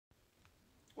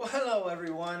Well, hello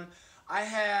everyone. I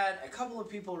had a couple of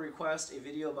people request a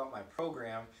video about my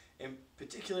program. In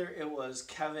particular, it was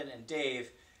Kevin and Dave.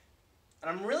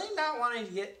 And I'm really not wanting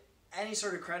to get any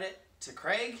sort of credit to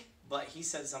Craig, but he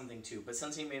said something too. But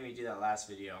since he made me do that last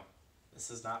video, this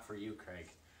is not for you,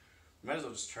 Craig. You might as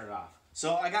well just turn it off.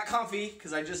 So I got comfy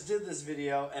because I just did this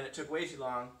video and it took way too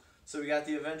long. So we got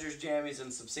the Avengers jammies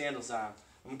and some sandals on.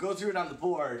 I'm going to go through it on the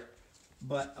board,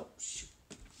 but oh shoot.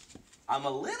 I'm a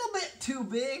little bit too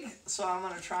big, so I'm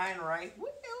going to try and write way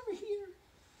over here.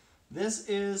 This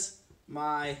is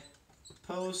my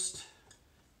post-injury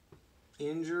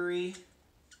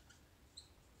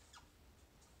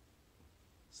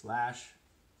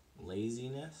 /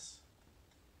 laziness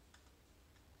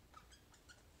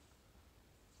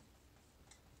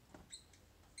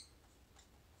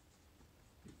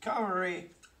recovery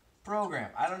program.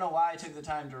 I don't know why I took the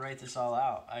time to write this all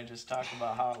out. I just talked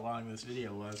about how long this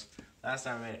video was last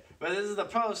time I made it. But this is the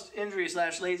post-injury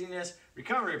 / laziness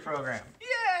recovery program.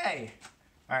 Yay!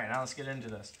 Alright, now let's get into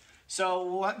this. So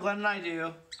what Glenn and I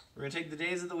do, we're going to take the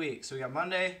days of the week. So we got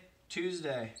Monday,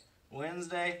 Tuesday,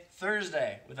 Wednesday,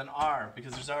 Thursday with an R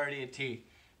because there's already a T.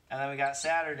 And then we got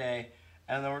Saturday,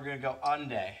 and then we're going to go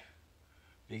unday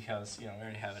because, you know, we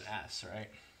already have an S, right?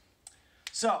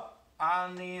 So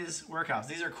on these workouts,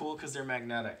 these are cool because they're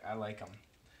magnetic. I like them.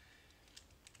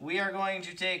 We are going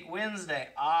to take Wednesday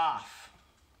off.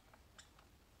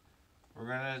 We're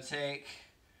going to take,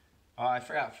 oh, I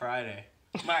forgot Friday.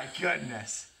 My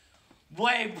goodness.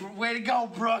 Way to go,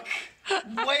 Brooke.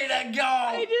 Way to go.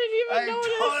 I didn't even notice.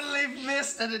 I totally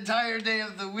missed an entire day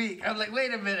of the week. I'm like,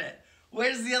 wait a minute.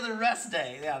 Where's the other rest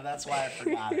day? Yeah, that's why I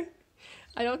forgot it.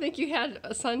 I don't think you had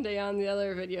a Sunday on the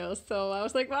other video, so I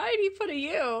was like, why did he put a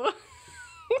U?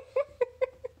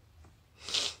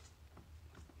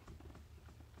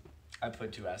 I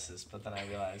put 2 S's, but then I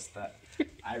realized that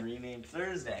I renamed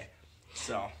Thursday.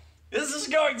 So, this is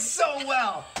going so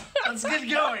well. Let's get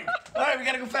going. All right, we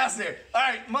got to go faster. All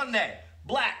right, Monday,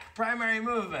 black, primary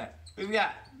movement. We've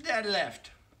got deadlift.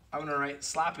 I'm going to write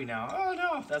sloppy now. Oh,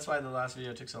 no. That's why the last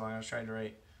video took so long. I was trying to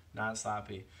write not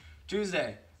sloppy.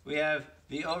 Tuesday, we have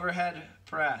the overhead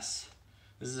press.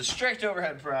 This is a strict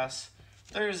overhead press.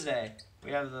 Thursday, we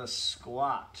have the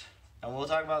squat. And we'll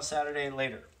talk about Saturday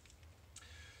later.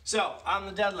 So, on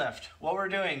the deadlift, what we're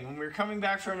doing, when we're coming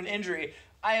back from an injury,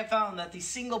 I have found that the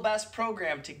single best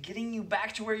program to getting you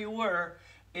back to where you were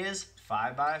is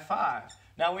 5x5.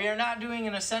 Now, we are not doing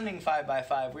an ascending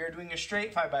 5x5. We are doing a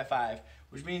straight 5x5,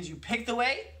 which means you pick the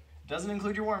weight, doesn't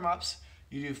include your warm-ups.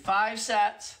 You do 5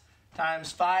 sets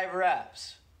times 5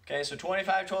 reps. Okay, so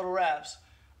 25 total reps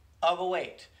of a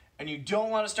weight. And you don't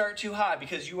want to start too high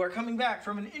because you are coming back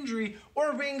from an injury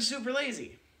or being super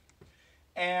lazy.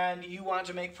 And you want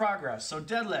to make progress. So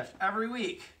deadlift, every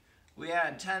week, we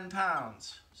add 10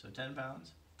 pounds. So 10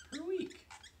 pounds per week.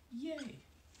 Yay.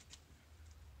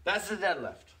 That's the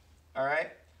deadlift. All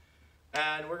right?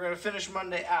 And we're going to finish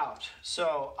Monday out.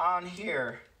 So on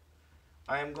here,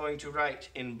 I am going to write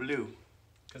in blue.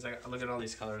 Because I look at all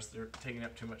these colors. They're taking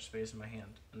up too much space in my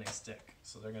hand. And they stick.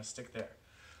 So they're going to stick there.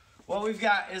 What we've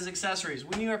got is accessories.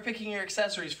 When you are picking your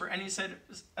accessories for any set,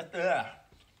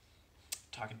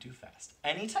 talking too fast.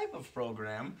 Any type of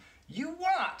program, you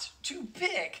want to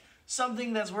pick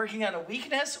something that's working on a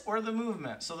weakness or the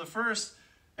movement. So the first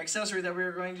accessory that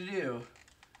we're going to do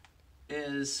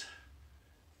is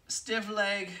stiff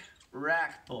leg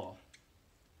rack pull.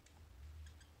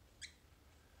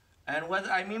 And what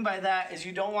I mean by that is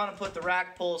you don't want to put the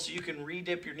rack pull so you can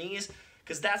re-dip your knees,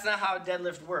 because that's not how a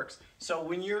deadlift works. So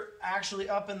when you're actually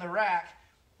up in the rack,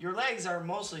 your legs are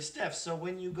mostly stiff. So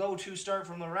when you go to start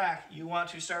from the rack, you want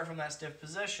to start from that stiff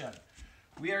position.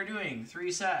 We are doing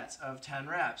 3 sets of 10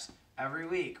 reps. Every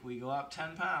week, we go up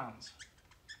 10 pounds.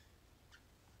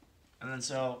 And then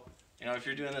so, you know, if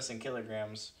you're doing this in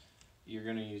kilograms, you're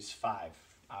going to use 5,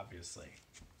 obviously.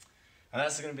 And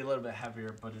that's going to be a little bit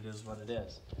heavier, but it is what it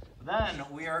is. Then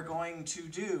we are going to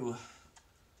do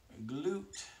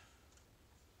glute.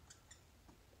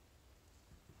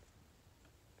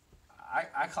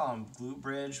 I call them glute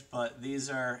bridge, but these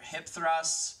are hip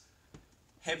thrusts,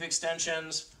 hip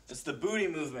extensions. It's the booty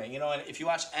movement. You know, and if you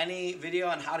watch any video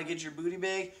on how to get your booty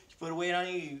big, you put a weight on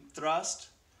you thrust.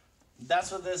 That's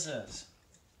what this is.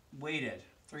 Weighted.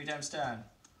 3 times 10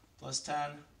 plus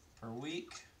 10 per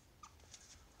week.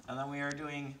 And then we are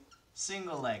doing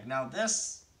single leg. Now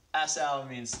this SL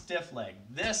means stiff leg.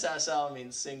 This SL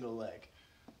means single leg.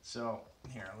 So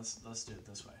here, let's do it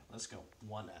this way. Let's go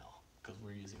 1L. Because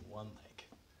we're using 1 leg.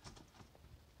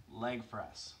 Leg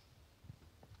press.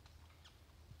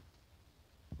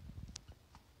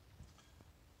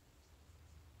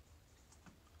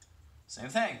 Same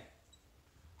thing.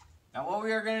 Now what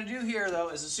we are going to do here though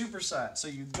is a superset. So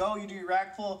you go, you do your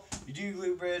rack pull, you do your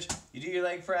glute bridge, you do your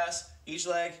leg press, each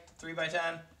leg 3 by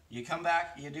 10, you come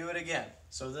back, you do it again.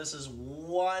 So this is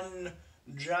one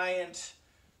giant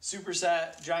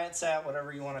superset, giant set,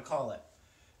 whatever you want to call it.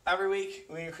 Every week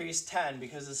we increase 10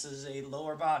 because this is a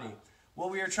lower body.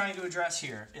 What we are trying to address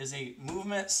here is a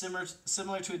movement similar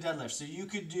to a deadlift. So you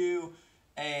could do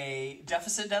a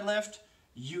deficit deadlift,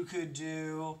 you could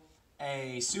do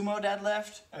a sumo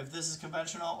deadlift if this is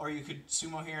conventional, or you could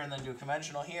sumo here and then do a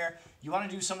conventional here. You want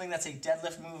to do something that's a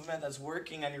deadlift movement that's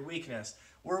working on your weakness.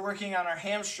 We're working on our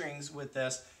hamstrings with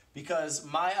this because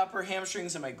my upper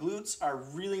hamstrings and my glutes are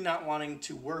really not wanting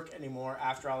to work anymore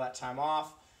after all that time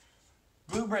off.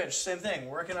 Glute bridge, same thing,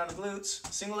 working on the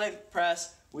glutes. Single leg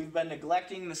press, we've been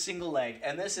neglecting the single leg,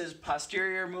 and this is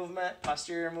posterior movement,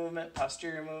 posterior movement,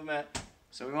 posterior movement.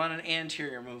 So we want an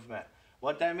anterior movement.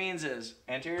 What that means is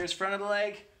anterior is front of the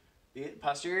leg, the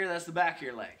posterior, that's the back of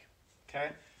your leg.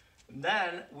 Okay? And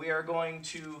then we are going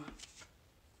to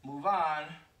move on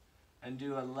and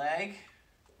do a leg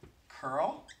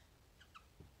curl.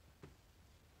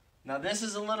 Now this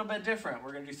is a little bit different.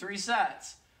 We're going to do 3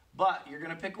 sets, but you're going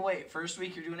to pick a weight. First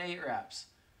week you're doing 8 reps.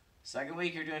 Second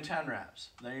week you're doing 10 reps.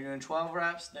 Then you're doing 12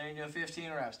 reps. Then you're doing 15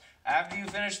 reps. After you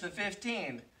finish the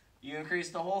 15, you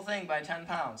increase the whole thing by 10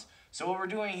 pounds. So what we're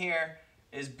doing here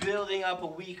is building up a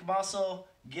weak muscle,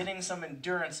 getting some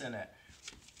endurance in it.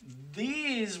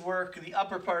 These work the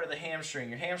upper part of the hamstring.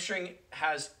 Your hamstring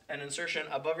has an insertion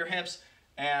above your hips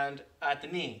and at the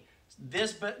knee.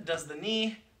 This does the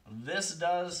knee, this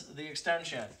does the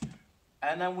extension.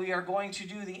 And then we are going to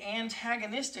do the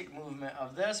antagonistic movement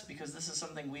of this because this is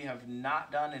something we have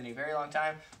not done in a very long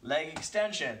time. Leg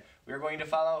extension. We are going to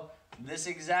follow this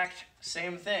exact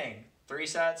same thing. 3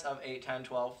 sets of 8, 10,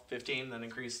 12, 15, then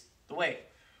increase the weight.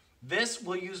 This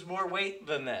will use more weight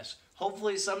than this.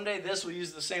 Hopefully someday this will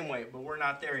use the same weight, but we're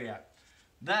not there yet.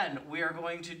 Then we are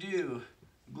going to do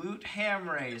glute ham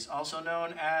raise, also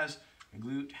known as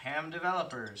glute ham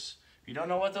developers. If you don't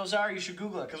know what those are, you should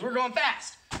Google it because we're going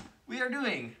fast. We are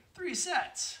doing 3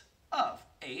 sets of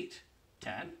 8,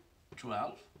 10,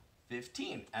 12,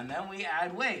 15, and then we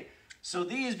add weight. So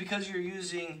these, because you're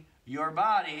using your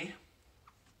body,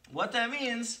 what that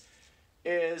means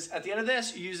is at the end of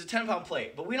this, you use a 10-pound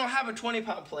plate, but we don't have a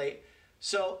 20-pound plate.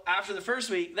 So after the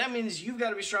first week, that means you've got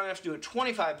to be strong enough to do a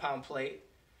 25-pound plate,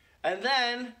 and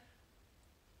then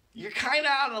you're kind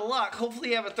of out of luck. Hopefully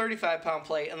you have a 35-pound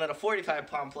plate and then a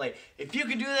 45-pound plate. If you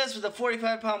can do this with a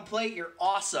 45-pound plate, you're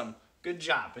awesome. Good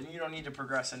job, and you don't need to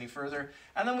progress any further.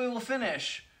 And then we will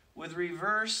finish with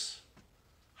reverse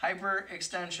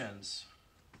hyperextensions.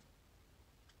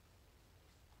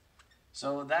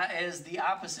 So that is the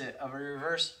opposite of a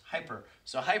reverse hyper.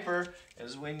 So hyper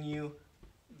is when you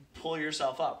pull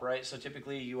yourself up, right? So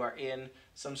typically you are in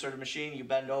some sort of machine, you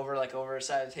bend over like over a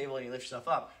side of the table and you lift yourself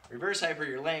up. Reverse hyper,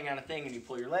 you're laying on a thing and you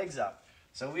pull your legs up.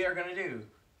 So we are going to do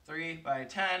 3 by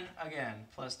 10, again,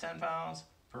 plus 10 pounds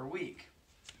per week.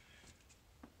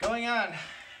 Going on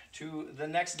to the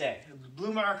next day. The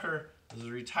blue marker is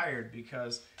retired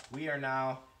because we are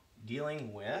now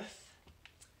dealing with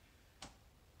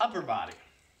upper body.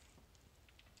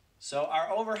 So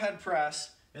our overhead press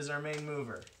is our main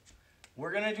mover.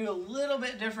 We're going to do a little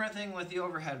bit different thing with the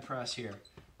overhead press here.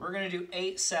 We're going to do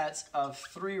 8 sets of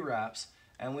 3 reps,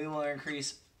 and we will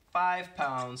increase 5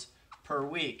 pounds per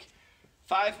week.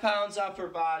 5 pounds upper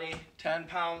body, 10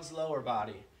 pounds lower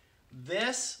body.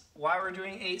 This, why we're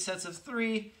doing 8 sets of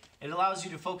 3, it allows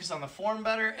you to focus on the form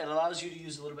better. It allows you to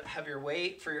use a little bit heavier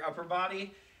weight for your upper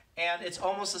body, and it's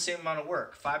almost the same amount of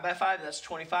work. 5 by 5, that's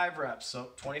 25 reps. So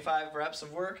 25 reps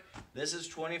of work. This is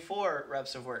 24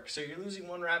 reps of work. So you're losing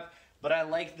 1 rep, but I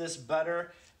like this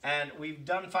better. And we've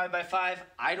done 5 by 5.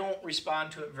 I don't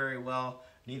respond to it very well.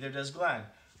 Neither does Glenn.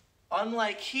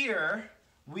 Unlike here,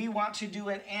 we want to do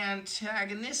an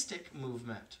antagonistic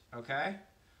movement, okay?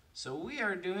 So we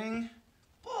are doing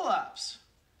pull-ups.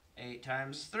 8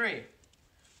 times 3.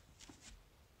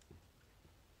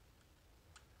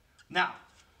 Now,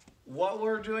 what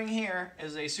we're doing here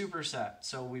is a superset.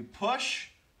 So we push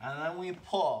and then we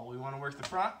pull. We want to work the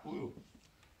front. Ooh,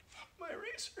 my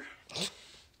eraser.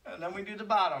 And then we do the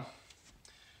bottom.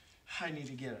 I need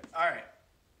to get it. All right.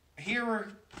 Here we're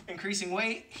increasing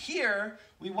weight. Here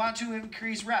we want to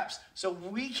increase reps. So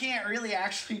we can't really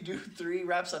actually do 3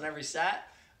 reps on every set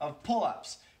of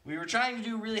pull-ups. We were trying to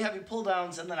do really heavy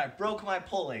pull-downs and then I broke my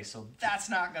pulley. So that's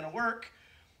not going to work.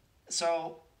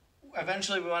 So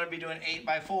eventually we want to be doing 8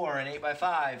 by 4 and 8 by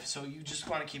 5. So you just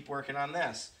want to keep working on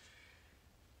this.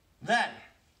 Then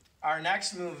our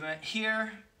next movement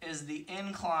here is the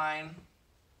incline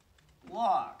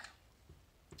log.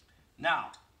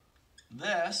 Now,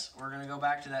 this, we're going to go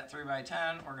back to that 3 by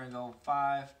 10. We're going to go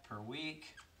 5 per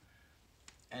week.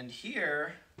 And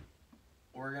here,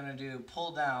 we're going to do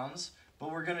pull downs,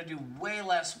 but we're going to do way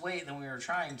less weight than we were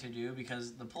trying to do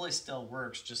because the pulley still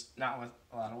works, just not with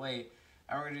a lot of weight.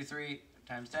 And we're going to do 3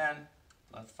 times 10,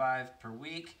 that's 5 per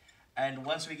week. And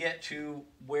once we get to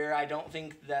where I don't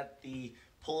think that the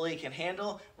pulley can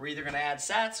handle, we're either going to add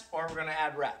sets or we're going to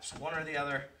add reps. One or the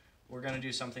other, we're going to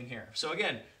do something here. So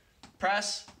again,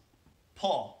 press,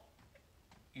 pull.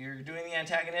 You're doing the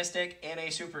antagonistic in a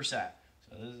superset.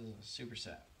 So this is a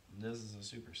superset. This is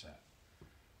a superset.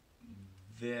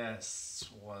 This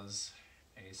was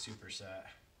a superset.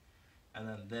 And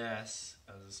then this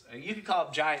is, you could call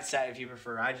it giant set if you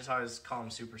prefer. I just always call them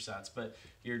supersets, but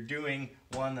you're doing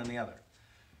one then the other.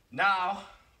 Now,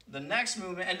 the next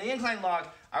movement, and the incline log,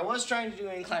 I was trying to do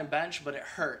an incline bench, but it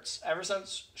hurts. Ever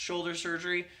since shoulder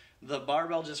surgery, the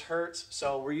barbell just hurts,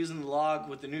 so we're using the log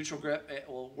with the neutral grip. It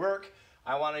will work.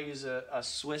 I want to use a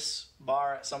Swiss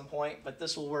bar at some point, but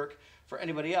this will work for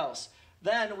anybody else.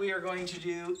 Then we are going to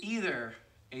do either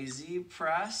a Z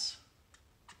press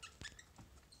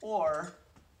or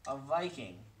a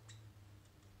Viking,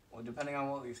 well, depending on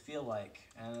what we feel like.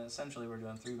 And essentially we're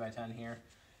doing 3 by 10 here.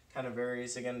 Kind of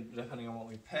varies, again, depending on what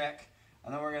we pick.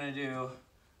 And then we're going to do,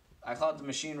 I call it the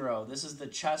machine row. This is the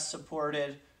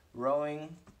chest-supported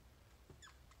rowing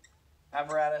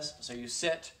apparatus. So you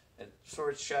sit, it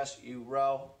supports chest, you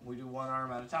row. We do one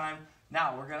arm at a time.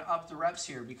 Now, we're going to up the reps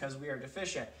here because we are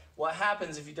deficient. What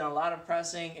happens if you've done a lot of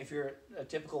pressing, if you're a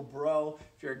typical bro,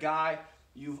 if you're a guy,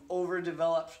 you've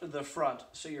overdeveloped the front.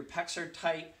 So your pecs are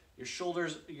tight, your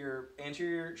shoulders, your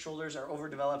anterior shoulders are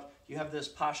overdeveloped. You have this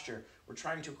posture. We're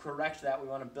trying to correct that. We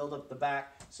want to build up the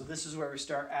back. So this is where we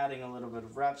start adding a little bit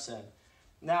of reps in.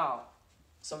 Now,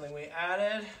 something we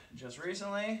added just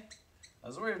recently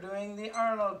is we're doing the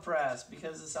Arnold press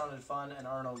because it sounded fun and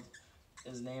Arnold,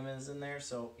 his name is in there,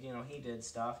 so you know he did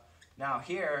stuff. Now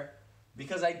here,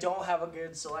 because I don't have a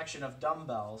good selection of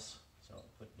dumbbells, so I'll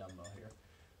put dumbbell here,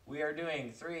 we are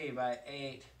doing 3 by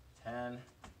 8, 10,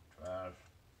 12,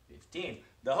 15.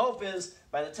 The hope is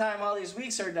by the time all these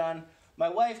weeks are done, my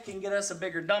wife can get us a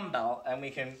bigger dumbbell and we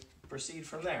can proceed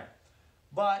from there.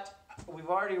 But we've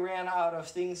already ran out of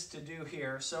things to do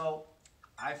here, so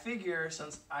I figure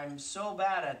since I'm so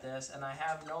bad at this and I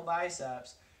have no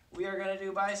biceps, we are going to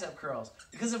do bicep curls.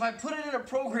 Because if I put it in a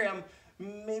program,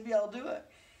 maybe I'll do it.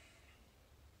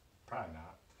 Probably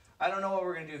not. I don't know what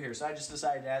we're going to do here, so I just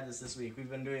decided to add this week. We've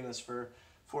been doing this for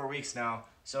 4 weeks now,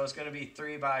 so it's going to be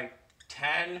 3 by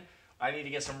 10. I need to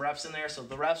get some reps in there, so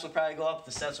the reps will probably go up,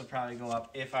 the sets will probably go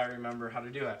up if I remember how to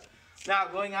do it. Now,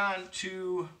 going on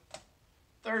to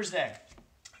Thursday,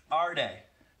 our day,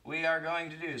 we are going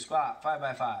to do squat 5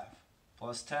 by 5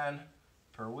 plus 10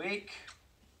 per week.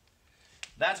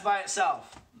 That's by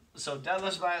itself. So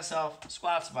deadlifts by itself,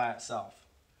 squats by itself.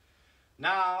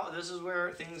 Now, this is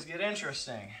where things get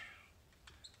interesting.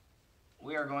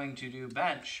 We are going to do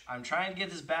bench. I'm trying to get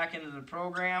this back into the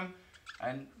program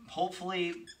and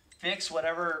hopefully fix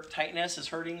whatever tightness is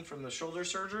hurting from the shoulder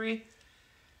surgery.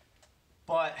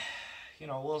 But, you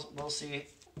know, we'll see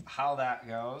how that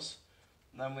goes.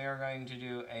 Then we are going to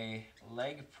do a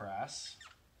leg press.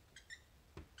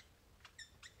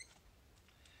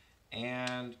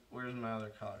 And where's my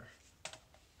other color?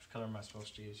 Which color am I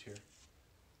supposed to use here?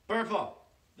 Purple!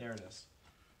 There it is.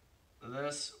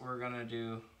 This we're going to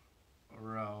do a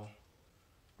row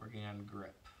working on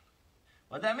grip.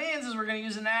 What that means is we're going to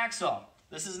use an axle.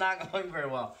 This is not going very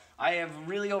well. I have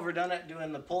really overdone it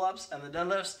doing the pull-ups and the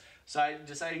deadlifts, so I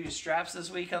decided to use straps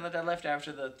this week on the deadlift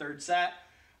after the third set.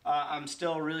 I'm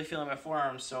still really feeling my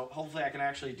forearms, so hopefully I can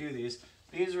actually do these.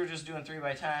 These we're just doing 3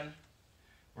 by 10.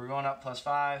 We're going up plus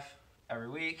 5 every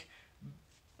week.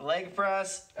 Leg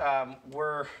press,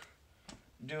 we're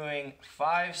doing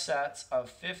 5 sets of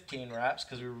 15 reps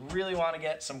because we really want to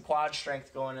get some quad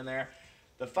strength going in there.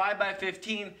 The 5 by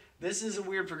 15, this is a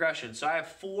weird progression. So I have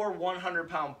 4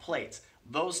 100-pound plates.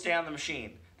 Those stay on the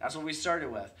machine. That's what we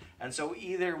started with. And so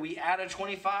either we add a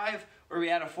 25 or we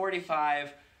add a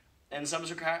 45 and some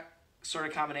sort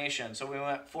of combination. So we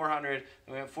went 400,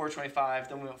 then we went 425,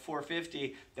 then we went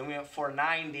 450, then we went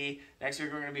 490. Next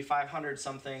week we're going to be 500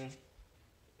 something.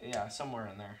 Yeah, somewhere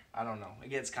in there. I don't know. It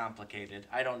gets complicated.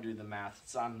 I don't do the math.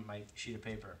 It's on my sheet of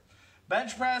paper.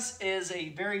 Bench press is a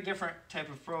very different type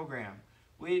of program.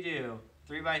 We do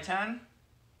 3 by 10,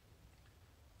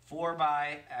 4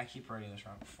 by, I keep writing this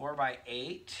wrong, 4 by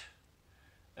 8.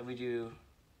 Then we do,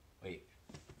 wait,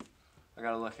 I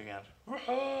gotta look again.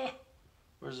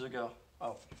 Where does it go?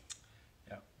 Oh,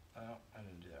 yeah, oh, I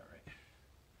didn't do that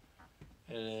right.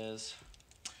 It is.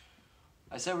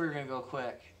 I said we were going to go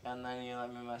quick, and then you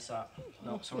let me mess up.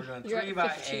 No, so we're doing 3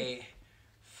 by 8,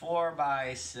 4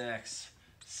 by 6,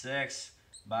 6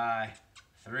 by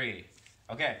 3.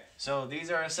 Okay, so these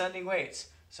are ascending weights.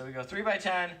 So we go 3 by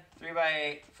 10, 3 by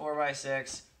 8, 4 by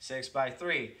 6, 6 by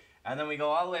 3. And then we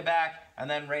go all the way back, and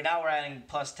then right now we're adding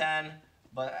plus 10,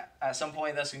 but at some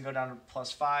point this can go down to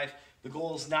plus 5. The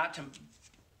goal is not to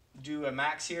do a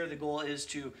max here. The goal is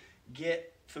to get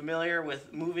familiar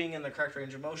with moving in the correct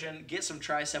range of motion, get some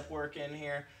tricep work in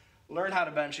here, learn how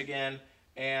to bench again,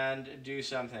 and do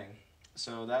something.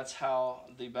 So that's how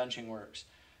the benching works.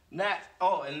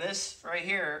 And this right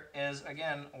here is,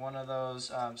 again, one of those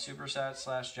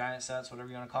supersets / giant sets, whatever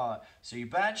you want to call it. So you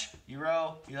bench, you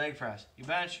row, you leg press. You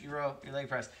bench, you row, you leg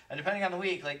press. And depending on the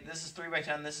week, like this is 3 by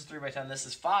 10, this is 3 by 10, this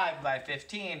is 5 by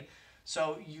 15.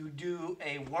 So you do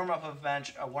a warm-up of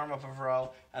bench, a warm-up of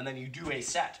row, and then you do a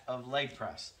set of leg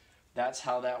press. That's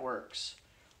how that works.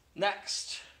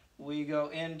 Next, we go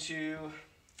into,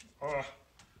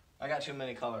 I got too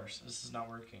many colors. This is not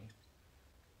working.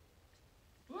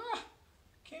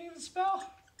 Can't even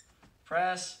spell.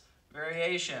 Press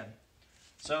variation.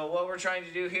 So what we're trying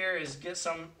to do here is get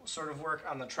some sort of work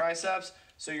on the triceps.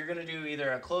 So you're going to do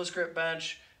either a close grip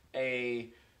bench, a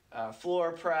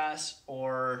floor press,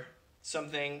 or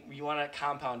something. You want a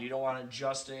compound. You don't want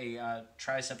just a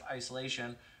tricep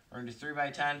isolation. We're going to do 3 by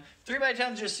 10. 3 by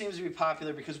 10 just seems to be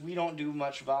popular because we don't do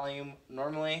much volume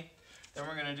normally. Then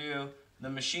we're going to do the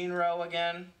machine row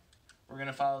again. We're going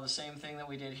to follow the same thing that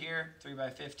we did here, 3 by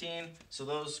 15. So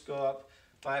those go up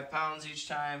 5 pounds each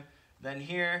time. Then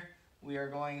here we are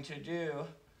going to do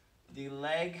the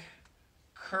leg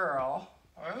curl.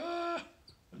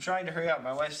 I'm trying to hurry up.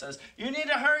 My wife says, you need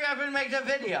to hurry up and make the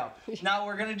video. Now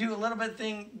we're going to do a little bit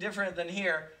different than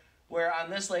here, where on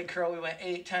this leg curl we went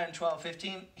 8, 10, 12,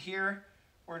 15. Here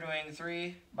we're doing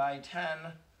 3 by 10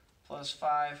 plus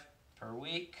 5 per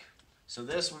week. So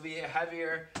this will be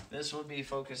heavier. This will be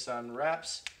focused on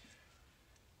reps.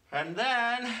 And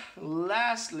then,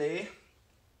 lastly,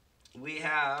 we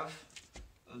have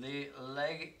the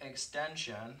leg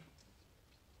extension.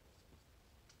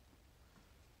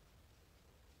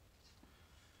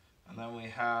 And then we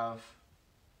have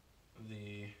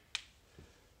the,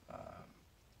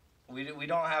 we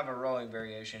don't have a rowing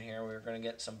variation here. We're going to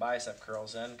get some bicep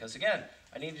curls in because, again,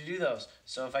 I need to do those.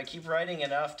 So if I keep writing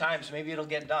enough times, maybe it'll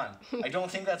get done. I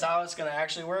don't think that's how it's going to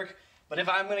actually work, but if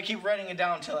I'm going to keep writing it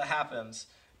down until it happens.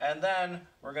 And then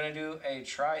we're going to do a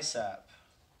tricep.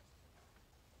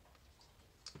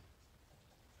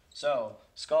 So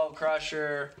skull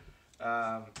crusher,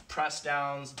 press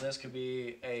downs. This could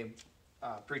be a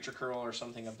preacher curl or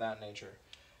something of that nature.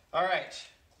 All right,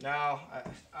 now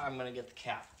I'm going to get the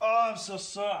cap. Oh, I'm so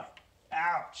sore.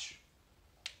 Ouch.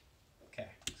 Okay,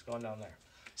 it's going down there.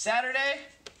 Saturday,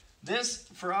 this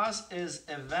for us is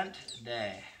event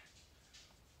day.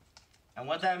 And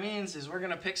what that means is we're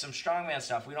going to pick some strongman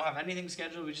stuff. We don't have anything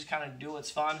scheduled. We just kind of do what's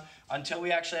fun until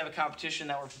we actually have a competition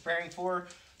that we're preparing for.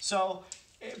 So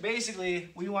basically,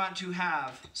 we want to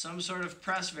have some sort of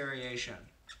press variation.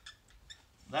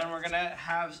 Then we're going to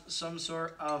have some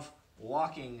sort of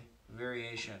walking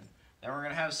variation. Then we're going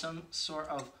to have some sort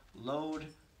of load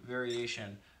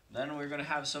variation. Then we're going to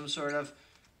have some sort of,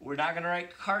 we're not going to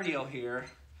write cardio here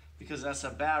because that's a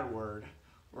bad word.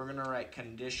 We're going to write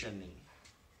conditioning.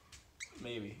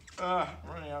 Maybe. I'm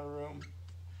running out of room.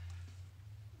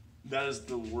 That is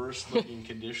the worst looking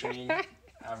conditioning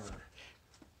ever.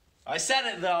 I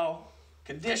said it though.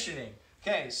 Conditioning.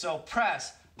 Okay, so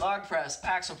press, log press,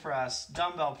 axle press,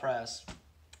 dumbbell press,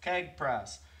 keg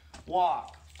press,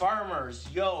 walk, farmer's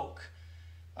yoke,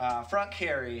 front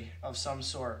carry of some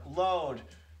sort, load,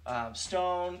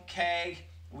 stone, keg.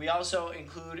 We also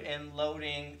include in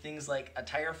loading things like a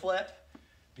tire flip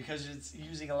because it's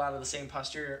using a lot of the same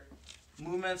posterior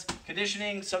movements.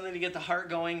 Conditioning, something to get the heart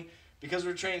going. Because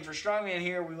we're training for strongman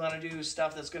here, we want to do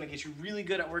stuff that's going to get you really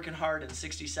good at working hard in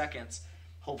 60 seconds,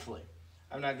 hopefully.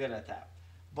 I'm not good at that.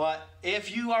 But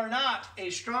if you are not a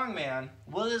strongman,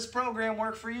 will this program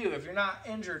work for you? If you're not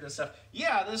injured and stuff,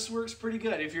 yeah, this works pretty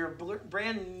good. If you're a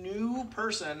brand new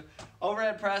person,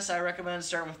 overhead press, I recommend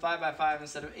starting with 5 by 5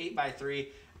 instead of 8 by 3.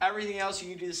 Everything else, you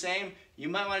can do the same. You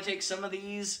might want to take some of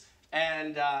these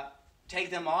and take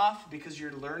them off because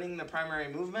you're learning the primary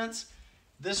movements.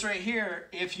 This right here,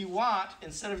 if you want,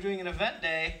 instead of doing an event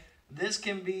day, this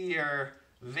can be your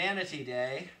vanity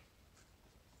day.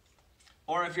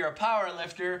 Or if you're a power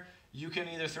lifter, you can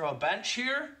either throw a bench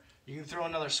here, you can throw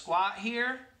another squat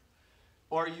here,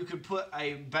 or you could put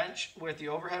a bench with the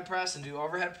overhead press and do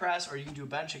overhead press, or you can do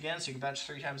bench again, so you can bench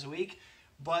 3 times a week.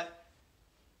 But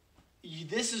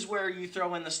this is where you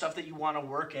throw in the stuff that you want to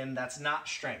work in that's not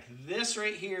strength. This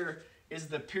right here is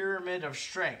the pyramid of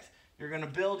strength. You're going to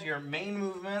build your main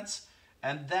movements,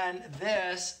 and then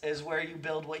this is where you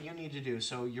build what you need to do.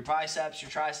 So your biceps,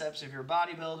 your triceps if you're a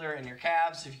bodybuilder, and your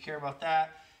calves if you care about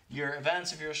that. Your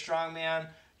events if you're a strongman.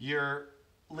 Your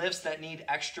lifts that need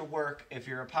extra work if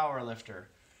you're a power lifter.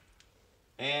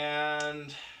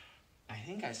 And I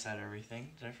think I said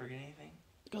everything. Did I forget anything?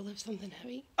 Go lift something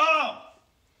heavy. Oh!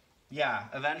 Yeah,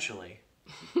 eventually.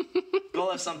 Go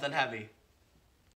lift something heavy.